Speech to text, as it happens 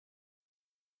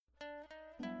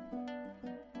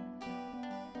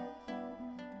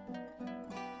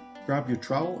Grab your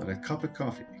trowel and a cup of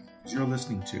coffee, as you're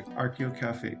listening to Archeo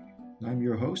Cafe. I'm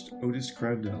your host, Otis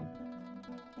Crandell.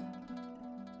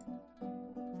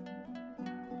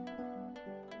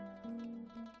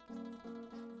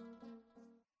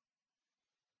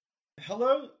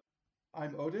 Hello,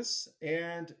 I'm Otis,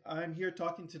 and I'm here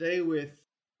talking today with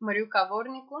Mariuca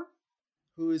Vornicu.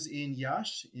 who is in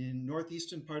Iași, in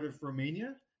northeastern part of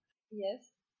Romania.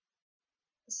 Yes.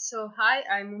 So, hi,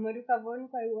 I'm Mariuca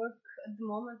Vornicu. I work at the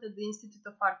moment at the Institute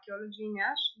of Archaeology in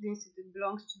Iași. The institute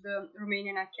belongs to the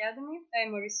Romanian Academy.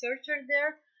 I'm a researcher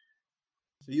there.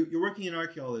 So you're working in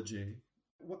archaeology.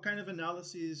 What kind of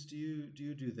analyses do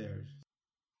you do there?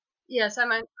 Yes,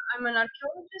 I'm an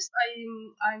archaeologist.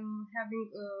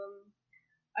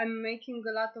 I'm making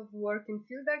a lot of work in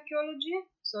field archaeology,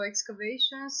 so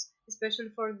excavations, especially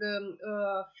for the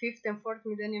 5th and 4th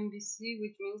millennium BC,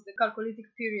 which means the Chalcolithic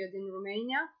period in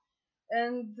Romania.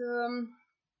 And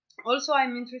also,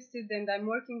 I'm interested and I'm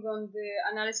working on the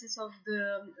analysis of the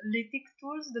lithic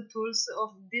tools, the tools of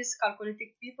these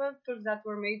Chalcolithic people, tools that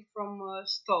were made from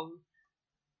stone.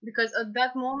 Because at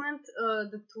that moment,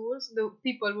 the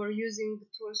people were using the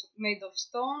tools made of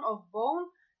stone, of bone,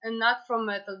 and not from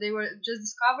metal. They were just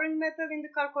discovering metal in the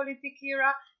Chalcolithic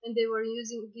era, and they were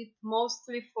using it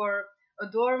mostly for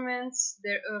adornments.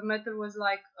 Their metal was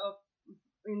like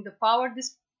in the power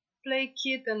display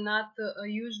kit and not a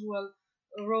usual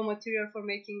raw material for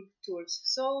making tools.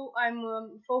 So I'm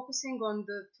focusing on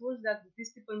the tools that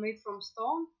these people made from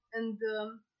stone, and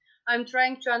I'm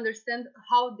trying to understand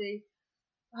how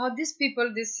these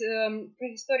people, these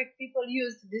prehistoric people,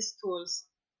 used these tools.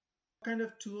 What kind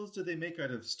of tools do they make out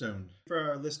of stone? For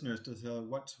our listeners to tell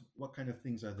what kind of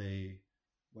things are they?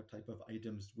 What type of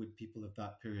items would people of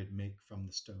that period make from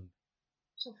the stone?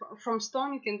 So from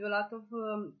stone, you can do a lot of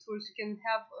tools. You can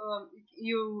have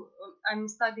I'm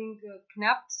studying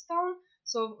knapped stone.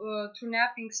 So through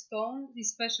knapping stone,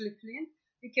 especially flint,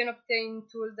 you can obtain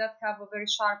tools that have a very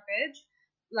sharp edge,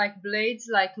 like blades,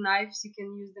 like knives. You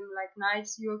can use them like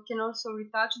knives. You can also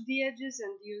retouch the edges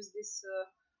and use these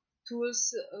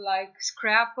tools like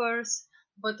scrapers.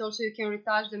 But also you can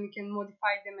retouch them. You can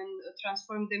modify them and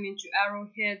transform them into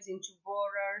arrowheads, into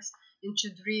borers,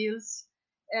 into drills,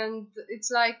 and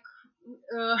it's like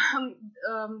uh,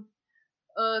 um,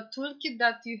 a toolkit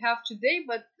that you have today,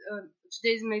 but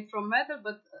today is made from metal,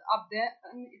 but up there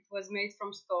it was made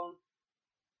from stone.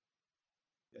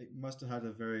 It must have had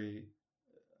a very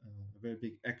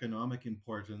big economic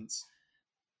importance.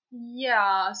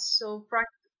 Yeah, so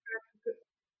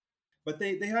But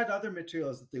they had other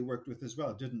materials that they worked with as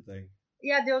well, didn't they?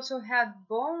 yeah, they also had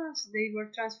bones. They were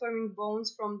transforming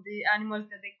bones from the animals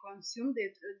that they consumed.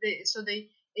 They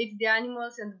ate the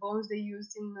animals and bones they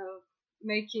used in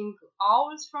making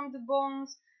owls from the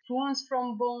bones, spoons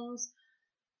from bones.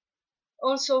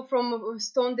 Also from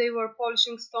stone, they were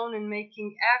polishing stone and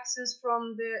making axes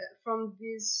from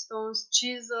these stones,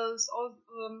 chisels,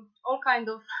 all kind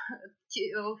of,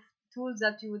 of tools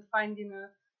that you would find in a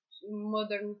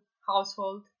modern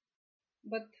household,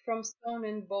 but from stone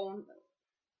and bone.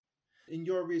 In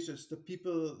your research, the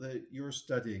people that you're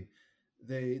studying,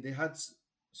 they had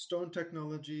stone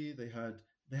technology. They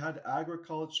had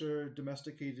agriculture,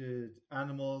 domesticated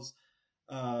animals.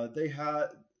 They had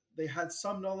they had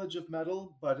some knowledge of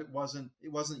metal, but it wasn't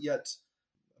yet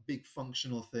a big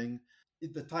functional thing.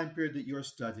 In the time period that you're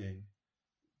studying,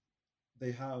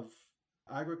 they have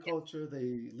agriculture.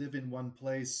 They live in one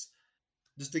place.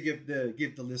 Just to give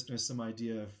the listeners some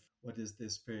idea of what is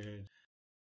this period.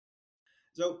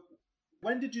 So,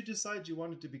 when did you decide you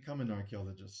wanted to become an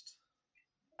archaeologist?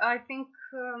 I think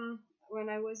when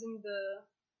I was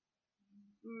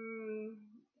mm,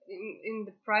 in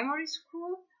the primary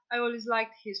school, I always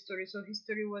liked history. So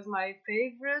history was my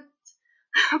favorite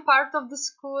part of the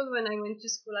school. When I went to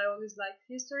school, I always liked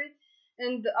history.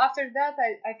 And after that,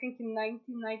 I think in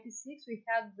 1996, we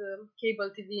had the cable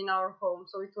TV in our home.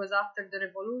 So it was after the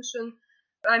revolution.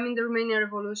 I mean, the Romanian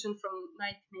Revolution from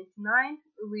 1989.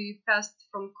 We passed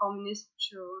from communist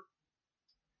to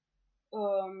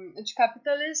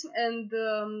capitalism, and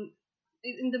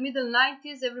in the middle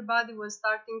 90s, everybody was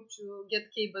starting to get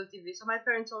cable TV. So my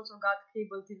parents also got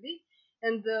cable TV,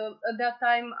 and at that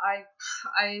time,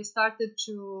 I started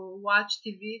to watch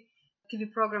TV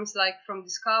programs like from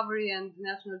Discovery and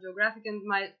National Geographic, and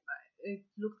my it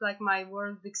looked like my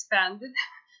world expanded,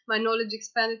 my knowledge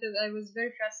expanded, and I was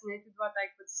very fascinated what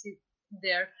I could see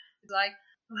there. Like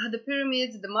the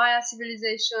pyramids, the Maya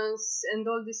civilizations, and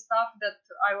all this stuff that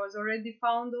I was already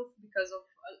fond of because of,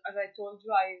 as I told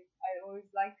you, I always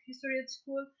liked history at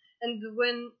school. And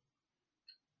when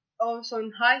also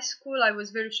in high school, I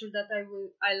was very sure that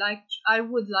I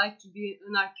would like to be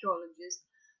an archaeologist.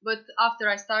 But after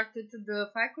I started the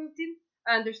faculty,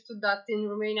 I understood that in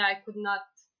Romania I could not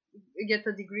get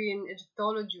a degree in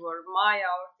Egyptology or Maya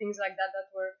or things like that that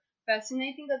were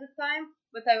fascinating at the time.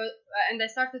 But I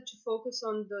started to focus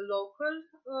on the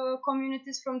local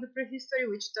communities from the prehistory,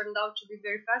 which turned out to be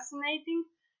very fascinating.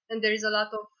 And there is a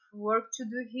lot of work to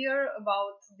do here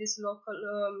about these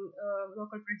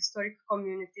local prehistoric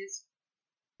communities.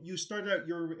 You started out,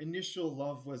 your initial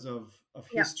love was of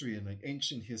Yeah, history and like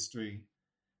ancient history,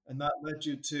 and that led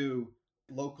you to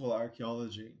local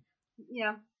archaeology.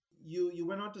 yeah. You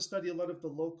went on to study a lot of the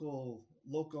local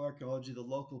archaeology, the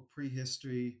local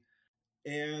prehistory,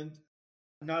 and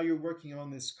now you're working on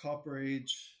this Copper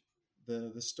Age,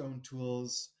 the stone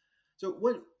tools. So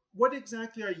what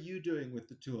exactly are you doing with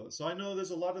the tools? So I know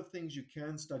there's a lot of things you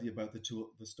can study about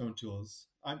the stone tools.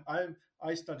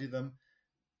 I study them,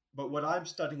 but what I'm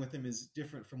studying with them is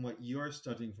different from what you're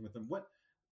studying with them. What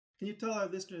can you tell our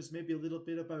listeners maybe a little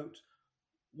bit about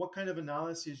what kind of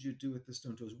analyses you do with the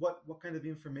stone tools? What kind of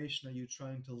information are you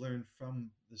trying to learn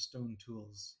from the stone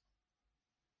tools?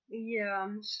 Yeah,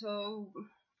 so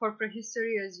for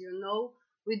prehistory, as you know,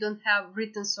 we don't have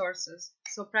written sources.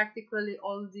 So practically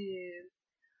all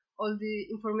the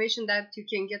information that you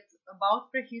can get about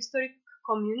prehistoric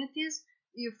communities,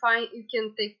 you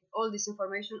can take all this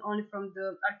information only from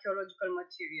the archaeological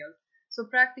material. So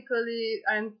practically,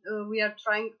 we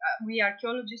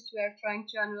archaeologists, we are trying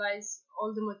to analyze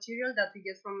all the material that we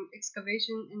get from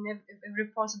excavation in every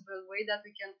possible way that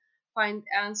we can find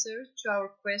answers to our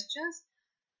questions.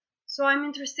 So I'm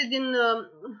interested in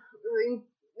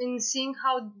in seeing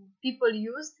how people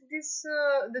used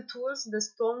the tools, the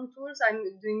stone tools. I'm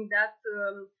doing that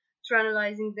through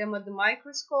analyzing them at the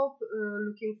microscope,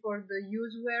 looking for the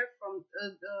use wear from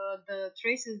the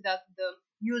traces that the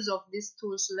use of these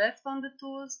tools left on the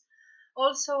tools.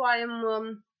 Also,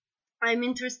 I'm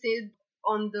interested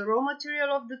on the raw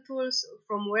material of the tools,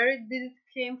 from where it did it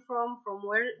came from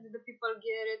where did the people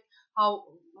get it, how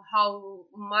how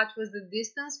much was the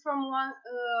distance from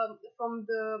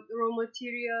the raw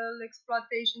material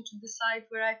exploitation to the site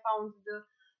where I found the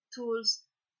tools.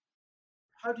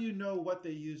 How do you know what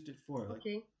they used it for? Like,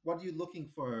 Okay. what are you looking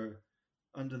for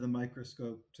under the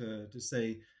microscope to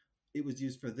say it was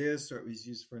used for this or it was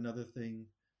used for another thing?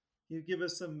 Can you give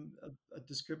us a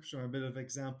description or a bit of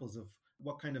examples of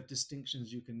what kind of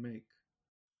distinctions you can make?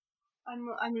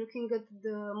 I'm looking at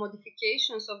the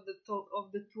modifications of the tool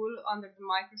under the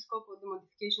microscope, or the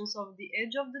modifications of the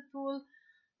edge of the tool,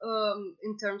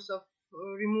 in terms of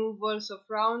removals of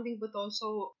rounding, but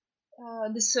also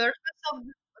the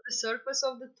surface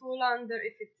of the tool under,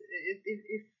 if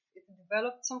it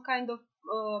developed some kind of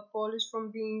polish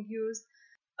from being used,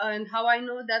 and how I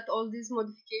know that all these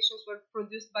modifications were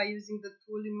produced by using the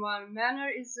tool in one manner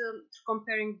is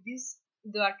comparing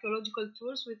the archaeological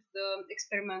tools with the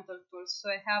experimental tools. So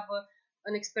I have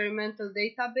an experimental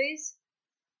database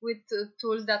with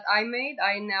tools that I made.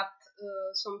 I napped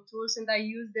some tools and I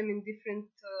used them in different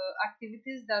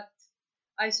activities that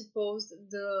I suppose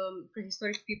the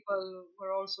prehistoric people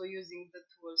were also using the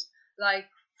tools, like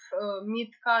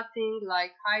meat cutting,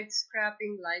 like hide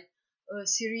scraping, like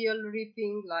cereal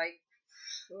reaping, like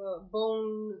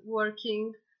bone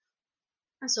working.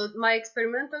 So my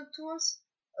experimental tools,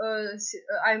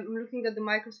 I'm looking at the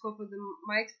microscope of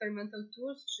my experimental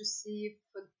tools to see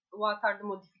what are the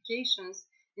modifications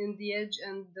in the edge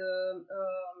and the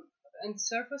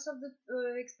surface of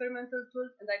the experimental tool,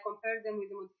 and I compare them with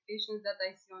the modifications that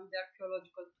I see on the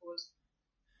archaeological tools.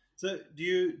 So, do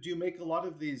you make a lot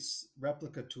of these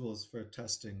replica tools for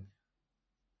testing?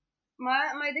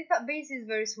 My database is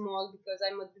very small because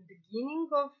I'm at the beginning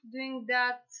of doing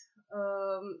that.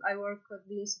 I work at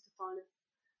the institute only.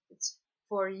 It's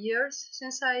 4 years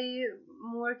since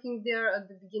I'm working there. At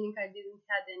the beginning, I didn't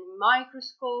had any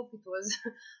microscope. It was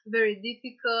very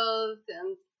difficult,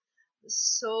 and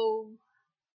so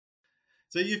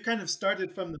So you've kind of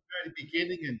started from the very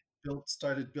beginning and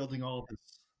started building all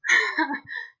this.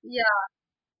 yeah,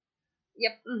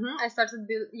 yep. I started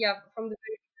from the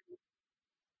very.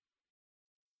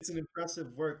 It's an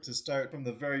impressive work to start from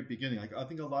the very beginning. Like I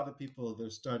think a lot of people they're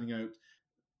starting out.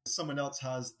 Someone else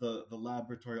has the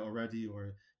laboratory already,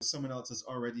 or someone else has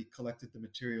already collected the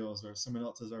materials, or someone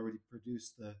else has already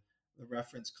produced the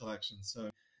reference collection. So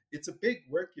it's a big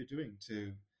work you're doing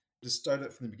to start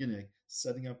it from the beginning,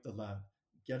 setting up the lab,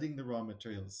 getting the raw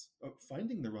materials,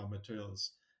 finding the raw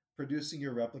materials, producing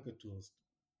your replica tools,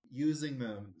 using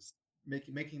them,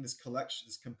 making this collection,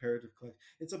 this comparative collection.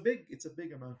 It's a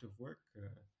big amount of work.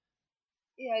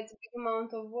 yeah, it's a big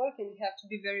amount of work, and you have to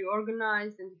be very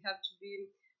organized, and you have to be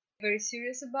very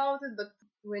serious about it. But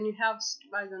when you have,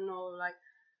 I don't know, like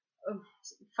uh,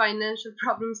 financial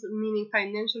problems, meaning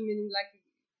like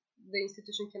the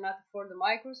institution cannot afford a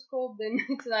microscope, then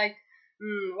it's like,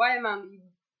 why am I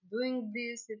doing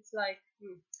this? It's like,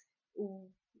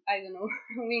 I don't know,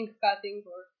 wing cutting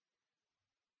or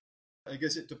I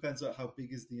guess it depends on how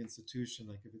big is the institution.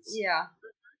 Like if it's yeah,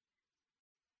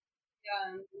 yeah.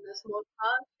 And in a small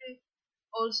country,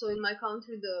 also in my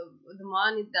country, the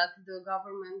money that the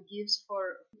government gives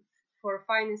for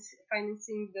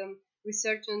financing the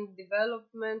research and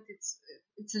development, it's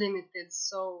limited.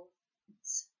 So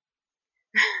it's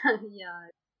yeah,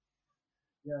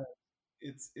 yeah,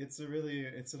 it's a really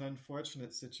it's an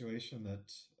unfortunate situation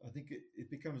that I think it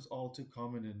becomes all too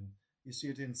common, and you see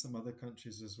it in some other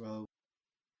countries as well.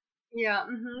 yeah.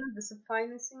 The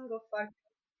financing of art.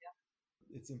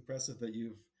 It's impressive that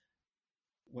you've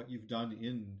what you've done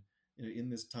in in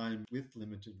this time with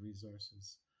limited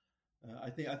resources. I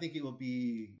think it will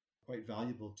be quite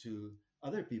valuable to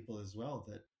other people as well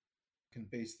that can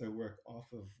base their work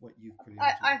off of what you've I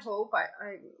created. hope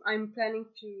I'm planning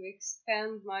to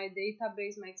expand my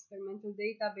database, my experimental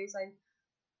database.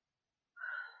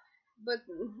 But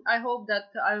I hope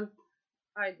that I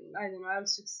don't know, I'll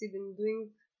succeed in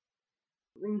doing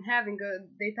in having a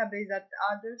database that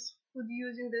others could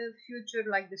use in the future,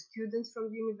 like the students from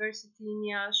the university in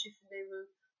Iași, if they will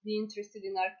be interested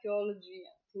in archaeology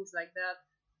and things like that,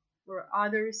 or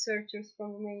other researchers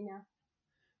from Romania.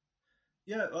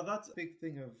 Yeah, well, that's a big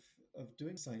thing of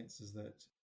doing science is that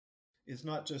it's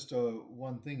not just a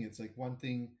one thing. It's like one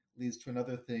thing leads to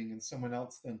another thing, and someone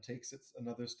else then takes it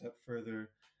another step further.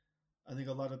 I think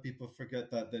a lot of people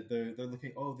forget that they're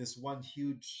looking, oh, this one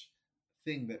huge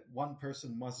thing that one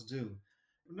person must do.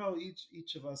 No,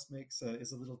 each of us makes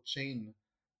is a little chain,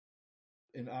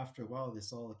 and after a while,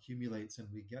 this all accumulates, and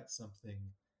we get something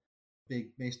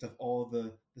big based of all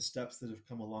the steps that have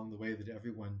come along the way that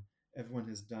everyone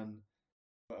has done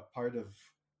a part of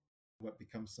what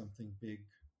becomes something big.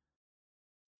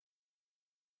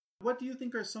 What do you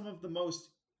think are some of the most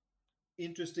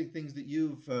interesting things that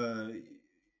you've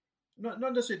not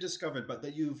necessarily discovered, but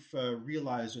that you've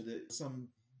realized, or that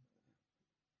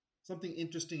something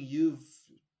interesting you've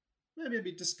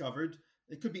maybe discovered?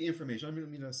 It could be information. I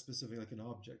mean a specific like an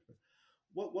object.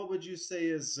 But what would you say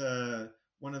is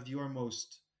one of your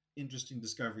most interesting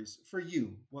discoveries for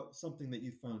you? What something that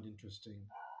you found interesting?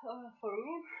 For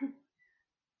me,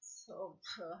 so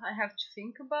I have to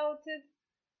think about it.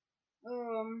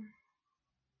 Um,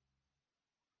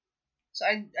 so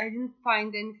I didn't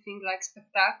find anything like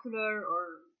spectacular or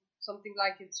something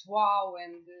like it's wow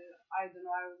and I don't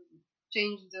know, I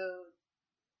changed the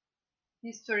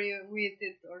history with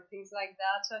it or things like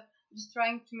that. So I'm just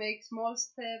trying to make small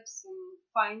steps and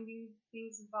finding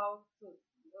things about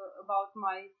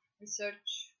my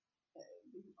research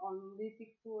on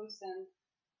lithic tools, and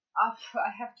I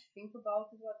have to think about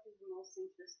what is the most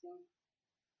interesting.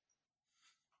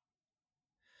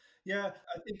 Yeah,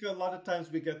 I think a lot of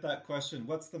times we get that question,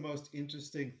 what's the most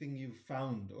interesting thing you've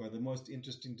found or the most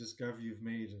interesting discovery you've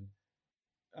made? And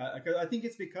I think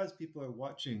it's because people are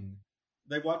watching.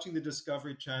 They're watching the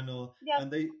Discovery Channel, Yeah, and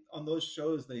they on those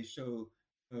shows they show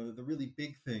the really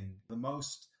big thing, the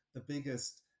most, the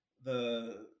biggest,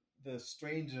 the the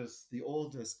strangest, the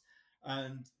oldest,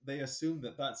 and they assume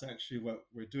that that's actually what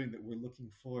we're doing. That we're looking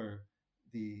for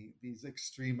these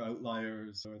extreme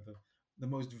outliers or the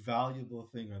most valuable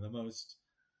thing or the most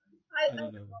I I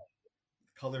don't know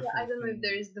yeah, I colorful don't know if thing.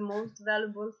 there is the most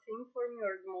valuable thing for me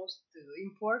or the most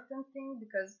important thing,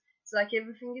 because it's like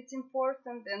everything is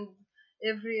important, and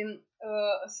every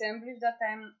assemblage that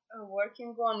I'm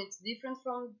working on, it's different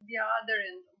from the other,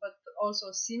 and but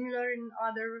also similar in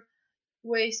other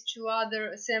ways to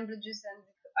other assemblages, and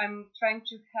I'm trying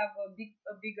to have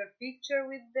a bigger picture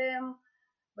with them,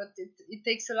 but it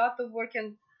takes a lot of work,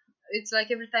 and it's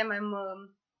like every time I'm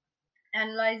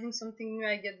analyzing something new,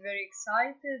 I get very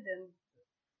excited, and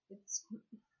it's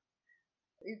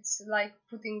it's like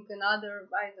putting another,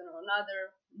 I don't know,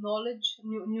 another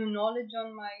new knowledge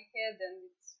on my head, and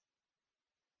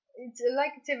it's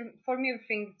like for me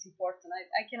everything is important.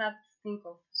 I cannot think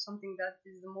of something that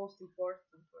is the most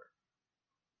important. Or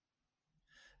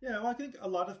Yeah, well, I think a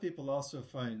lot of people also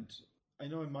find, I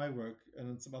know in my work and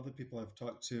in some other people I've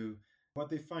talked to, what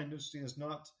they find interesting is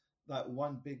not that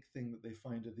one big thing that they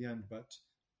find at the end, but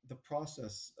the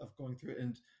process of going through it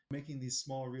and making these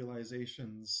small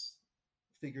realizations,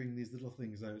 figuring these little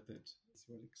things out that is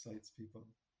what excites people.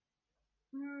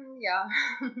 yeah.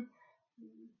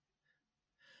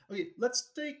 Okay,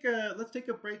 let's take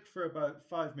a break for about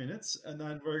 5 minutes, and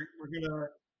then we're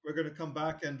gonna come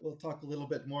back and we'll talk a little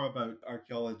bit more about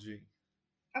archaeology.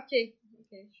 Okay,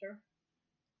 okay, sure.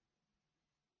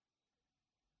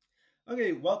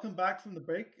 Okay, welcome back from the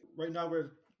break. Right now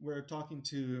we're talking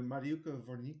to Mariuca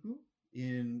Vornicu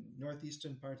in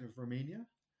northeastern part of Romania.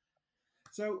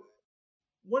 So,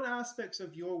 what aspects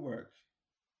of your work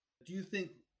do you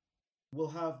think will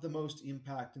have the most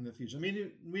impact in the future? I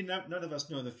mean, none of us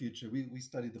know the future. We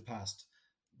study the past,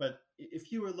 but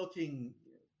if you were looking,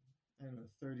 I don't know,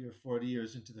 30 or 40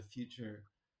 years into the future,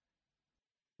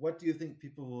 what do you think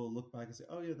people will look back and say,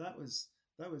 "Oh yeah, that was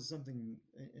something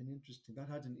an interesting that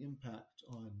had an impact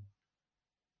on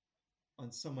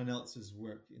someone else's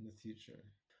work in the future."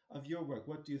 Of your work,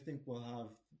 what do you think will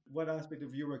have? What aspect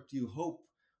of your work do you hope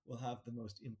will have the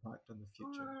most impact on the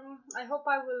future? I hope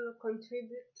I will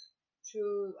contribute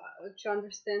to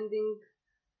understanding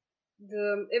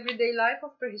the everyday life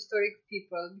of prehistoric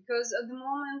people, because at the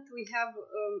moment we have,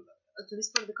 at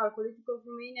least for the Chalcolithic of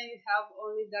Romania, you have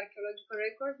only the archaeological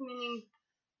record, meaning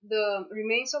the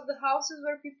remains of the houses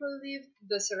where people lived,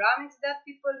 the ceramics that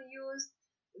people used,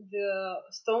 the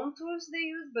stone tools they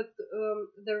used, but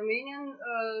the Romanian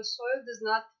soil does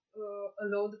not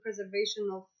allow the preservation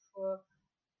of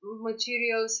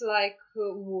materials like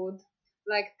wood,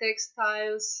 like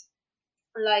textiles,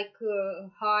 like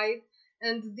hide,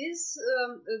 and these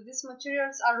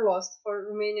materials are lost for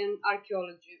Romanian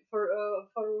archaeology. For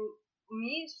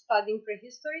me, studying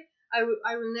prehistory, I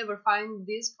will never find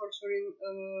this for sure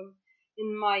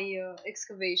in my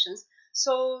excavations.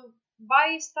 So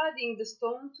by studying the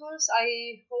stone tools,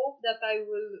 I hope that I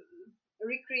will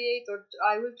recreate, or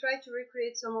I will try to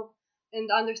recreate some of and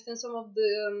understand some of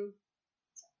the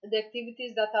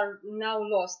activities that are now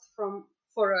lost from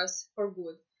for us for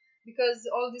good, because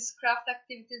all these craft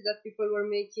activities that people were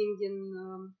making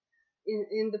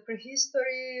in the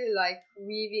prehistory, like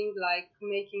weaving, like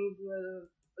making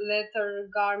leather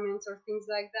garments or things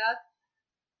like that,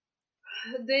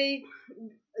 they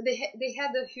they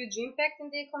had a huge impact in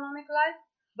the economic life,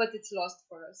 but it's lost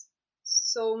for us.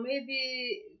 So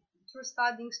maybe through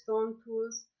studying stone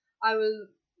tools, I will,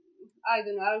 I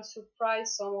don't know, I'll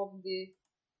surprise some of the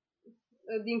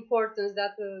importance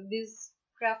that these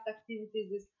craft activities,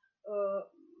 this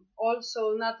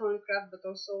also not only craft but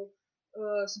also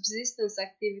subsistence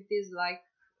activities like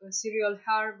cereal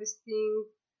harvesting.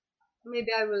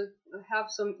 Maybe I will have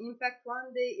some impact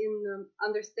one day in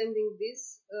understanding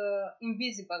these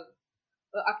invisible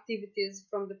activities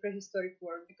from the prehistoric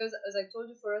world, because as I told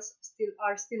you, for us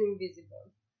still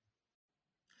invisible.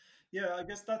 Yeah, I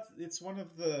guess that's it's one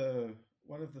of the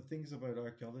things about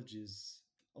archaeology is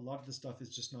a lot of the stuff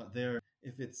is just not there.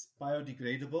 If it's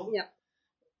biodegradable, Yeah,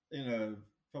 you know,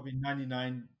 probably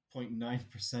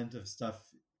 99.9% of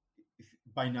stuff if,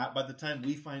 by the time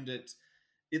we find it,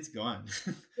 it's gone.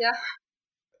 yeah,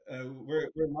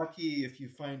 We're lucky if you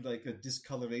find like a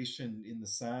discoloration in the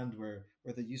sand where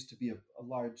there used to be a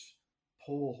large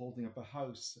pole holding up a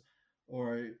house,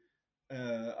 or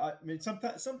I mean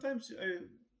sometimes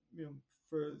you know,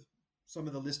 for some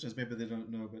of the listeners maybe they don't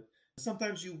know, but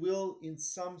sometimes you will in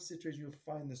some situations you'll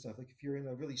find this stuff, like if you're in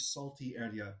a really salty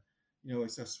area, you know,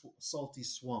 it's a salty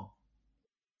swamp.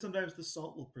 Sometimes the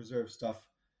salt will preserve stuff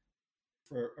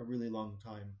for a really long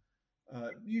time.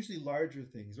 Usually larger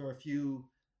things, or if you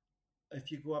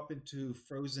go up into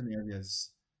frozen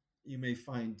areas, you may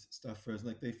find stuff frozen.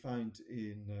 Like they find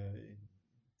in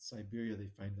Siberia, they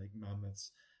find like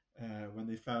mammoths. When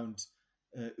they found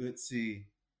Ötzi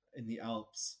in the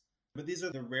Alps, but these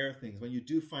are the rare things. When you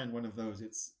do find one of those,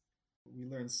 it's we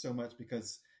learn so much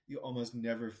because you almost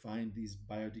never find these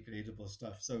biodegradable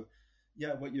stuff. So,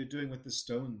 yeah, what you're doing with the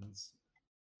stones,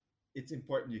 it's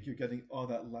important. You're getting all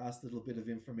that last little bit of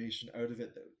information out of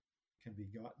it that can be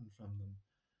gotten from them.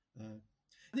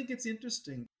 I think it's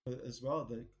interesting as well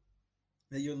that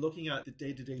you're looking at the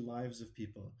day to day lives of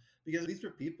people, because these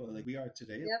were people like we are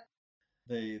today. yeah.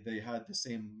 They had the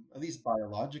same, at least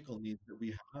biological needs that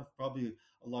we have, probably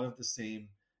a lot of the same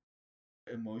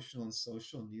emotional and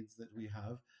social needs that we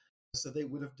have. So they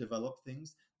would have developed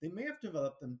things. They may have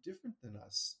developed them different than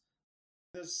us.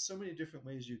 There's so many different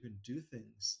ways you can do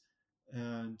things.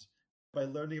 And by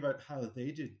learning about how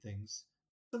they did things,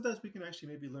 sometimes we can actually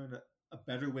maybe learn a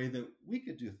better way that we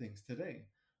could do things today.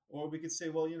 Or we could say,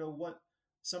 well, you know what,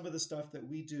 some of the stuff that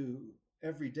we do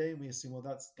every day, and we assume, well,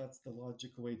 that's the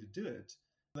logical way to do it.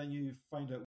 Then you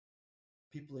find out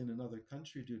people in another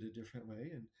country do it a different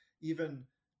way. And even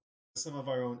some of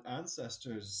our own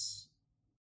ancestors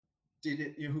did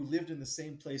it, you know, who lived in the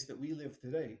same place that we live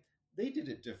today, they did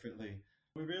it differently.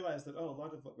 We realize that, oh, a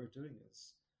lot of what we're doing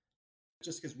is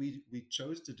just because we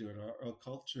chose to do it. Our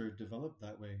culture developed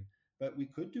that way, but we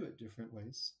could do it different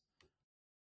ways.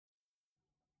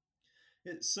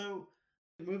 So,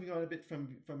 moving on a bit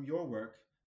from your work,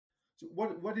 so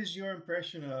what is your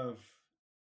impression of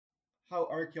how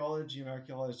archaeology and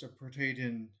archaeologists are portrayed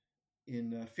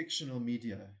in fictional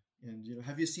media? And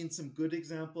have you seen some good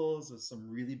examples or some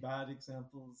really bad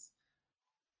examples?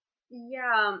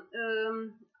 Yeah,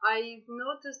 I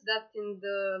noticed that in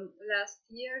the last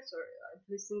years, or at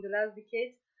least in the last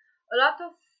decades, a lot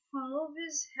of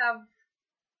movies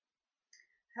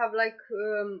have like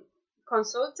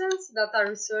consultants that are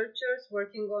researchers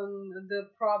working on the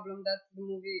problem that the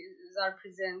movies are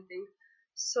presenting.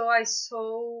 So I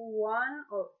saw one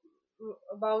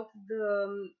about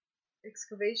the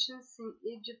excavations in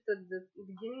Egypt at the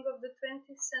beginning of the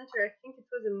 20th century. I think it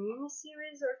was a mini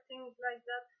series or things like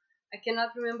that. I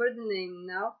cannot remember the name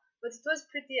now, but it was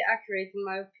pretty accurate in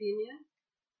my opinion.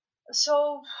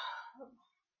 So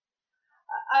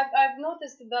I've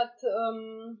noticed that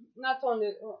not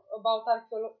only about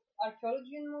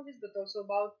archaeology in movies, but also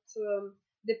about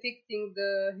depicting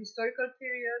the historical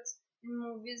periods in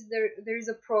movies. There is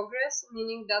a progress,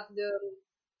 meaning that the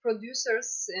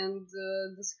producers and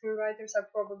the screenwriters are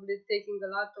probably taking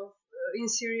a lot of in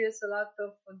serious a lot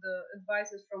of the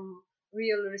advices from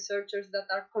real researchers that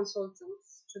are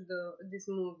consultants to these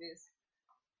movies.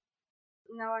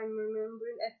 Now I'm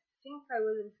remembering. I think I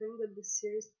was referring to the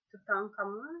series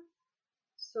Tutankhamun.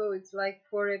 So it's like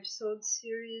 4 episode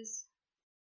series.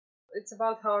 It's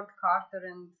about Howard Carter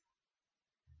and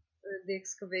the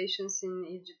excavations in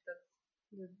Egypt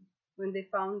when they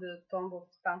found the tomb of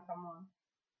Tutankhamun.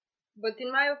 But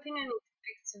in my opinion, it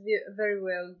depicts very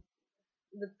well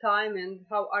the time and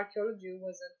how archaeology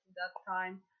was at that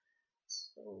time.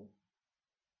 So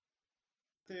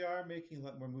They are making a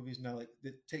lot more movies now, like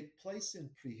that take place in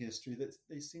prehistory. That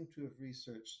they seem to have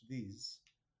researched these.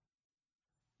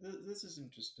 This is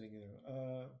interesting.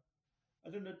 I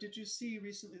don't know. Did you see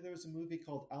recently there was a movie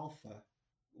called Alpha,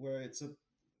 where it's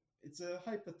a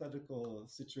hypothetical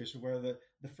situation where the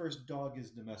first dog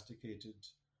is domesticated,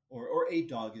 or a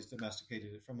dog is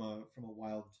domesticated from a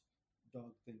wild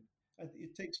dog thing.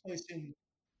 It takes place in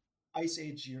Ice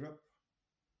Age Europe.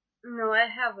 no, I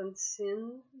haven't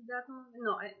seen that movie.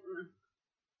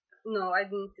 No, I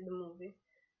didn't see the movie.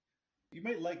 You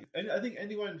might like it. And I think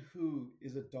anyone who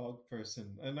is a dog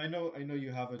person, and I know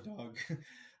you have a dog.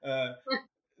 uh,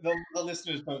 the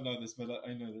listeners don't know this, but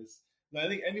I know this. I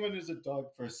think anyone who's a dog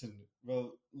person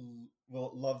will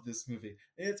love this movie.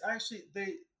 It's actually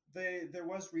there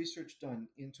was research done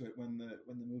into it when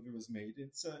the movie was made.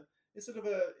 It's sort of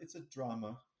it's a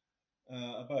drama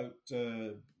about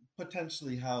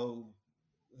potentially how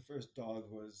the first dog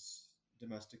was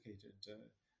domesticated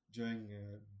during.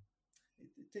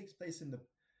 It takes place in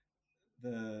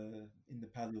the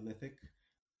Paleolithic.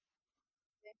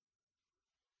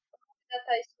 That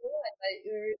I saw and I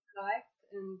really liked,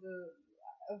 and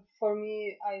for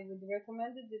me, I would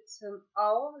recommend it. It's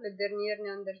Ao, Le Dernier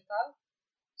Neanderthal.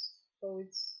 So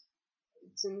it's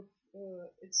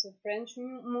a French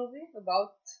movie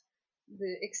about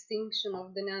the extinction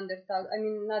of the Neanderthal. I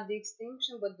mean, not the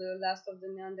extinction, but the last of the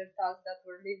Neanderthals that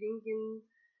were living in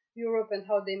Europe and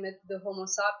how they met the Homo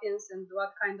sapiens and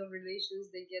what kind of relations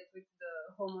they get with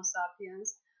the Homo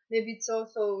sapiens. Maybe it's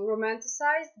also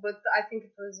romanticized, but I think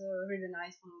it was a really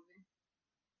nice movie.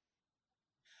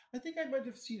 I think I might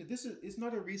have seen it. This is it's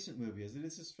not a recent movie, is it?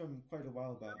 This is from quite a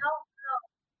while back. Now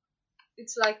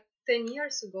it's like 10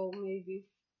 years ago, maybe.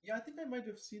 Yeah, I think I might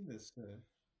have seen this.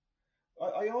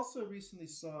 I also recently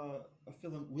saw a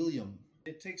film, William.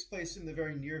 It takes place in the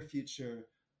very near future,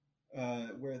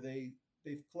 where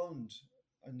they've cloned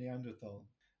a Neanderthal.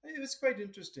 It was quite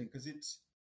interesting because it's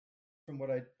from what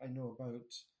I know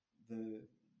about the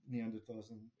Neanderthals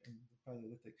and the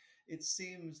Paleolithic. It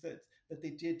seems that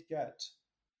they did get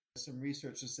some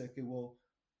research to say, okay, well,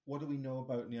 what do we know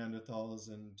about Neanderthals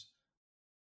and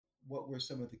what were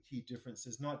some of the key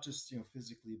differences, not just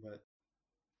physically, but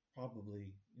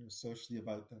probably socially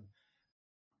about them.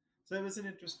 So it was an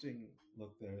interesting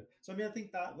look there. So I mean, I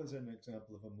think that was an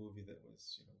example of a movie that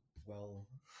was well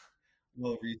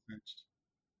researched.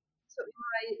 So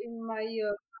in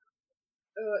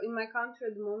my country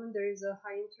at the moment there is a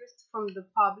high interest from the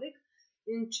public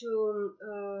into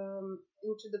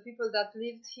the people that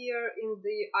lived here in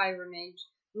the Iron Age,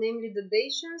 namely the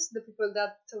Dacians, the people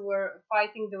that were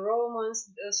fighting the Romans.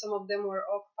 Some of them were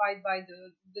occupied by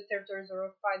the territories were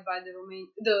occupied by the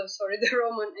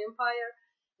Roman Empire,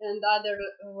 and other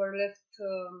were left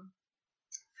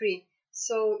free.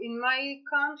 So in my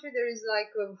country there is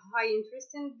like a high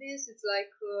interest in this. It's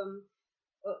like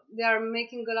they are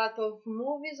making a lot of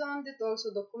movies on it, also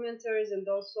documentaries and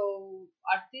also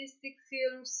artistic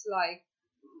films, like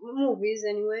movies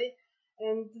anyway.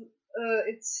 And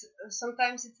it's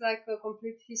sometimes it's like a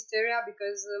complete hysteria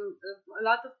because a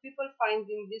lot of people find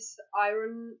in this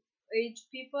Iron Age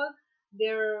people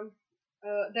their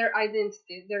their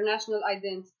identity, their national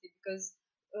identity, because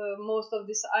most of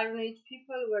these Iron Age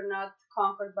people were not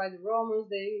conquered by the Romans.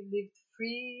 They lived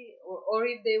free, or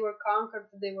if they were conquered,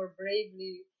 they were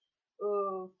bravely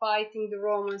fighting the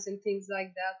Romans and things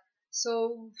like that.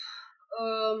 So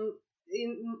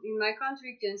in my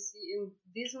country, you can see in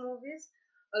these movies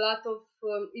a lot of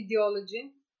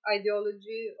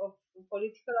ideology of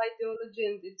political ideology,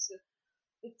 and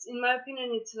it's in my opinion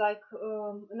it's like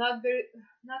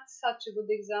not such a good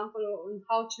example on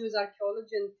how to use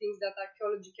archaeology and things that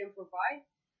archaeology can provide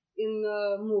in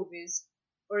movies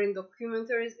or in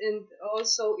documentaries, and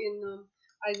also in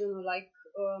I don't know, like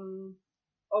in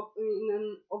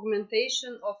an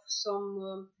augmentation of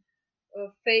some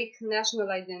fake national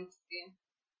identity.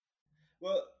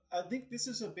 Well, I think this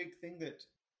is a big thing that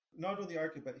not only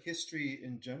art but history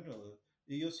in general.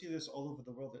 You'll see this all over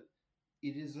the world. That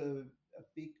it is a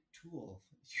big tool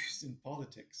used in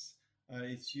politics.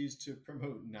 It's used to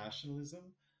promote nationalism,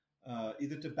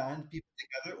 either to band people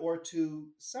together or to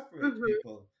separate Hmm.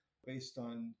 people based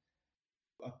on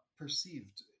a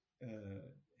perceived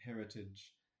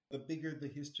heritage. The bigger the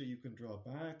history you can draw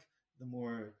back, the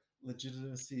more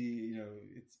legitimacy,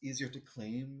 it's easier to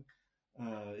claim.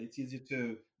 It's easier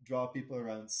to draw people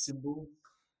around symbols.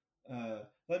 I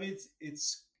mean,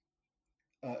 it's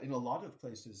in a lot of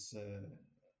places,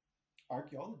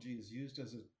 archaeology is used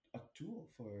as a tool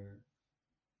for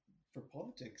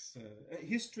politics,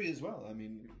 history as well. I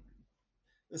mean,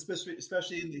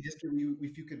 especially in the history,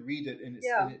 if you could read it and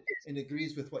Yeah, and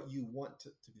agrees with what you want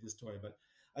to be the story. But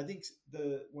I think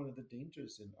the one of the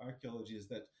dangers in archaeology is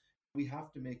that we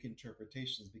have to make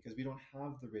interpretations because we don't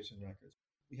have the written records.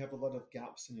 We have a lot of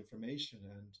gaps in information,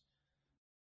 and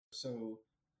so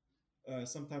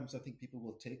sometimes I think people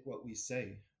will take what we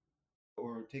say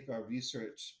or take our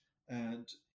research and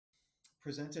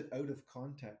present it out of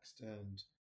context and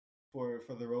for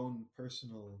their own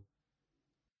personal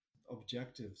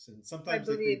objectives, and I sometimes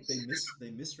believe.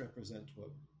 they misrepresent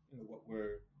what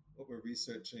we're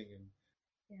researching, and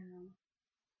Yeah.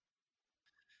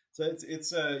 so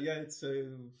yeah,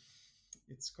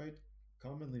 it's quite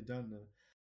commonly done.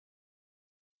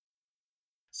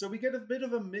 So we get a bit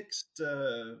of a mixed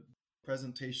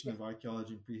presentation Yeah. of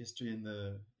archaeology and prehistory in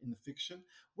the fiction.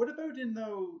 What about in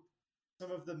though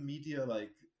some of the media,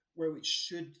 like where we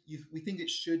think it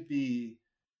should be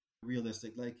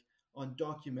realistic, like on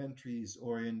documentaries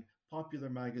or in popular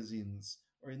magazines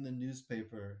or in the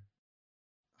newspaper?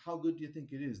 How good do you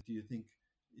think it is? Do you think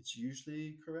it's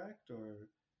usually correct or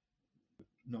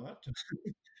not?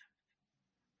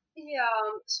 Yeah.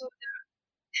 So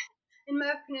in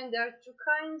my opinion, there are two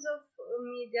kinds of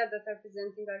media that are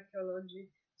presenting archaeology.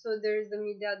 So there is the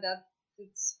media that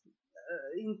it's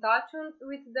in touch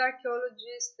with the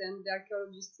archaeologist, and the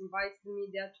archaeologist invites the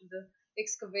media to the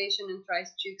excavation and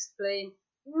tries to explain.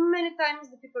 Many times,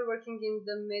 the people working in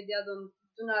the media do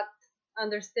not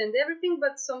understand everything,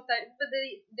 but sometimes, but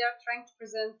they are trying to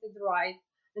present it right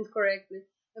and correctly.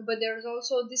 But there's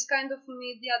also this kind of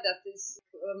media that is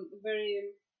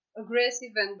very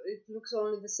aggressive, and it looks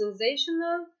only the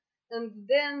sensational, and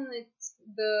then it's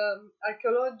the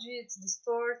archaeology, it's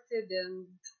distorted, and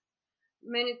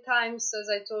many times, as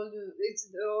I told you, it's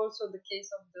also the case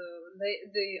of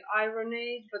the Iron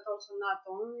Age, but also not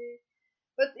only.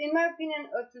 But in my opinion,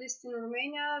 at least in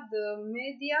Romania, the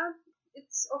media,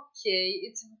 it's okay,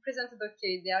 it's presented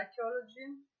okay, the archaeology,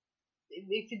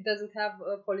 if it doesn't have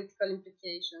political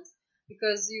implications,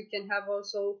 because you can have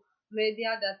also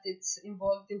media that it's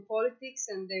involved in politics,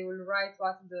 and they will write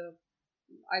what the,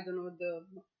 I don't know, the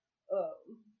uh,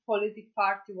 politic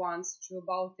party wants to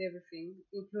about everything,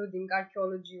 including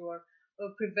archaeology or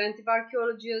preventive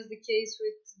archaeology, as the case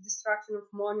with destruction of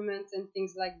monuments and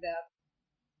things like that.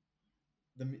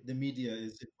 The media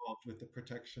is involved with the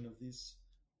protection of these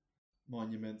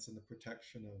monuments and the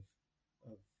protection of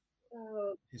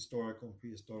Uh, historical and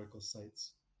prehistorical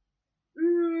sites.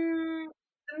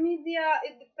 the media,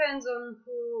 it depends on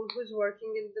who's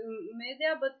working in the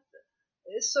media, but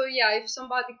so yeah, if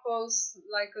somebody calls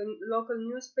like a local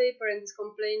newspaper and is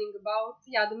complaining about,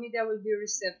 yeah, the media will be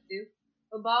receptive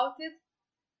about it.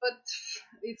 But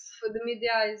if the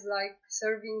media is like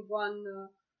serving one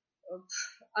uh,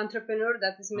 entrepreneur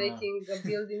that is Ah, making a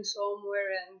building somewhere,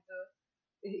 and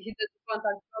he doesn't want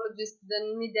archaeologists,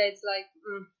 then media it's like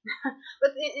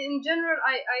but in general,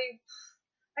 I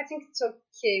I think it's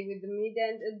okay with the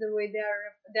media and the way they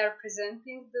are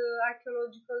presenting the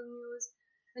archaeological news.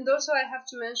 And also, I have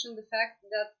to mention the fact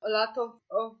that a lot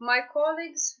of my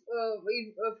colleagues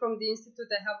from the institute,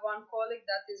 I have one colleague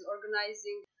that is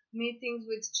organizing meetings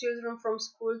with children from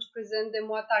school to present them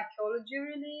what archaeology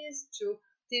really is, to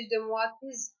teach them what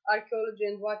is archaeology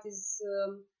and what is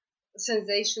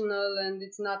sensational and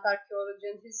it's not archaeology.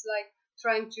 And he's like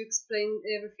trying to explain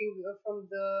everything from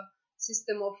the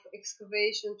system of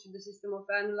excavation to the system of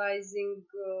analyzing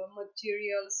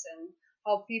materials and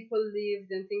how people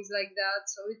lived and things like that.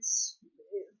 So it's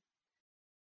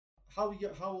How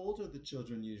old are the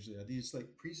children usually? Are these like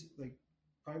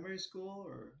primary school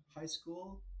or high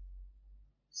school?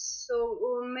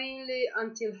 so mainly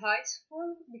until high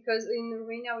school, because in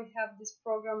Romania we have this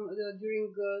program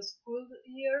during school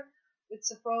year.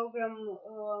 It's a program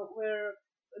where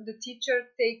the teacher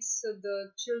takes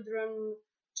the children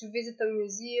to visit a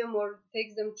museum or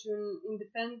takes them to an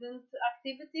independent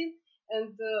activity.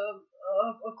 And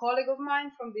a colleague of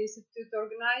mine from the institute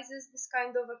organizes this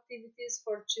kind of activities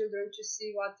for children to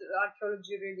see what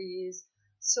archaeology really is.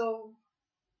 So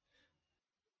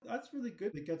That's really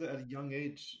good. They get it at a young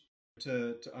age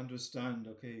to understand.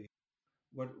 Okay,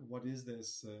 what is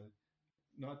this?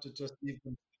 Not to just leave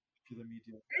them to the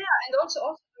media. yeah, and also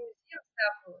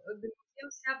the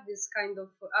museums have this kind of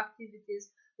activities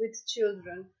with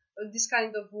children, this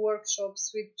kind of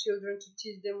workshops with children to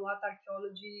teach them what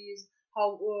archaeology is,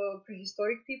 how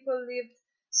prehistoric people lived.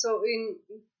 So in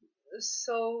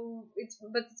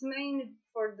it's mainly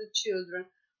for the children.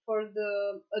 For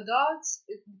the adults,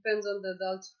 it depends on the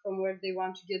adults from where they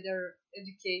want to get their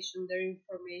education, their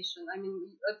information. I mean,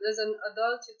 as an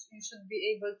adult, you should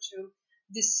be able to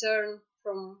discern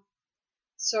from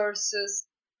sources.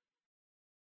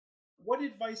 What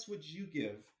advice would you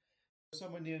give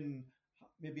someone in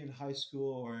maybe in high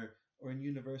school or in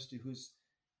university who's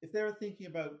if they're thinking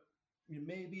about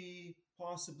maybe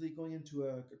possibly going into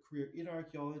a career in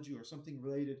archaeology or something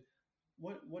related?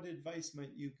 What advice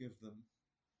might you give them?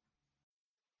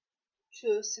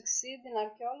 To succeed in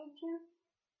archaeology,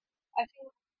 I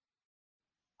think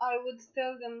I would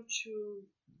tell them to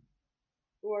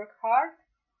work hard,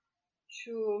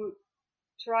 to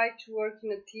try to work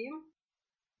in a team.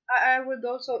 I would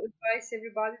also advise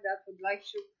everybody that would like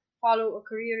to follow a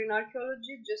career in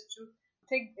archaeology just to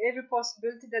take every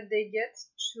possibility that they get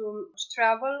to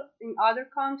travel in other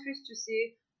countries to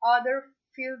see other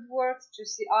field works, to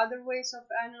see other ways of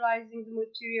analyzing the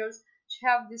materials, to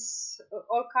have this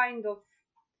all kind of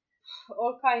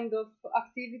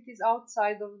activities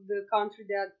outside of the country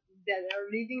that are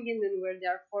living in and where they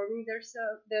are forming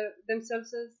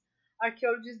themselves as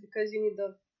archaeologists, because you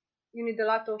need a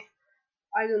lot of,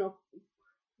 I don't know,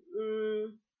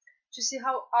 um, to see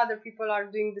how other people are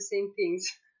doing the same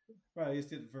things. Right, I guess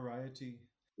the variety.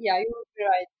 Yeah, you're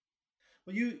right.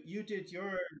 Well, you did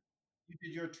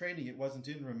your training. It wasn't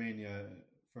in Romania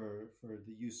for the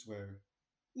use where.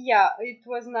 Yeah, it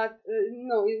was not.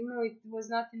 No, it was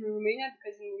not in Romania,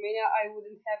 because in Romania I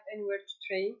wouldn't have anywhere to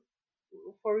train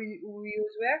for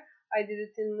use where. I did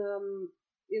it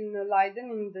in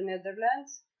Leiden in the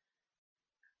Netherlands,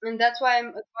 and that's why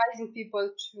I'm advising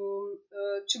people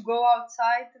to go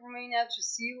outside Romania to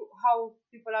see how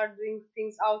people are doing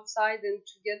things outside and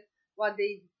to get what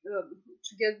they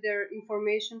to get their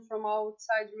information from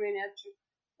outside Romania, to,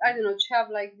 I don't know, to have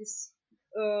like this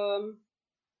um,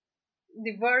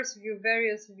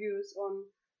 various views on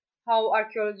how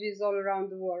archaeology is all around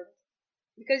the world,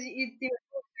 because it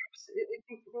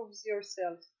improves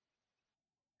yourself.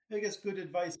 I guess good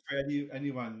advice for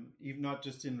anyone, even not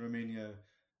just in Romania.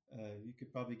 You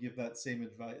could probably give that same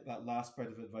advice, that last part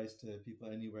of advice to people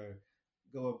anywhere.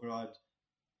 Go abroad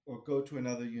or go to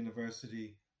another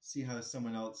university, see how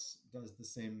someone else does the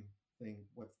same thing.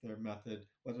 What's their method?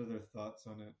 What are their thoughts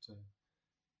on it?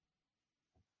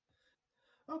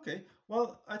 Okay,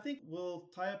 well, I think we'll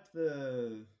tie up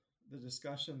the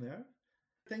discussion there.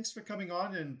 Thanks for coming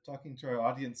on and talking to our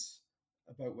audience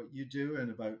about what you do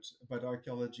and about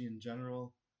archaeology in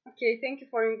general. Okay, thank you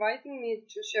for inviting me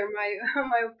to share my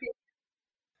my opinion.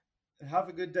 Have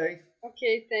a good day.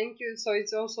 Okay, thank you. So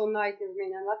it's also night in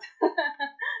Romania, not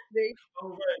day. Oh,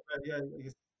 right. Yeah, I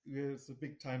guess there's a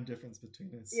big time difference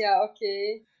between us. Yeah,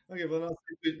 okay. Okay, well, I'll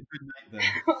say good night then.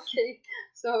 Okay.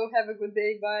 So have a good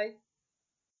day. Bye.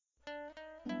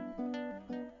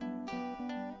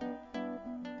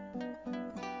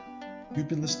 You've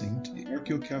been listening to the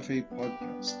Archeo Cafe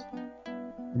podcast.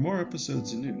 For more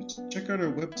episodes and news, check out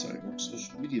our website or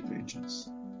social media pages.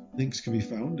 Links can be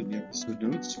found in the episode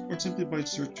notes or simply by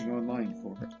searching online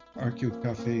for Archeo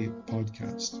Cafe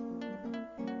podcast.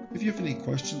 If you have any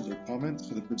questions or comments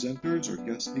for the presenters or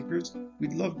guest speakers,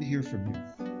 we'd love to hear from you.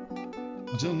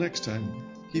 Until next time,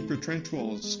 keep your trench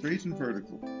walls straight and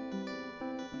vertical.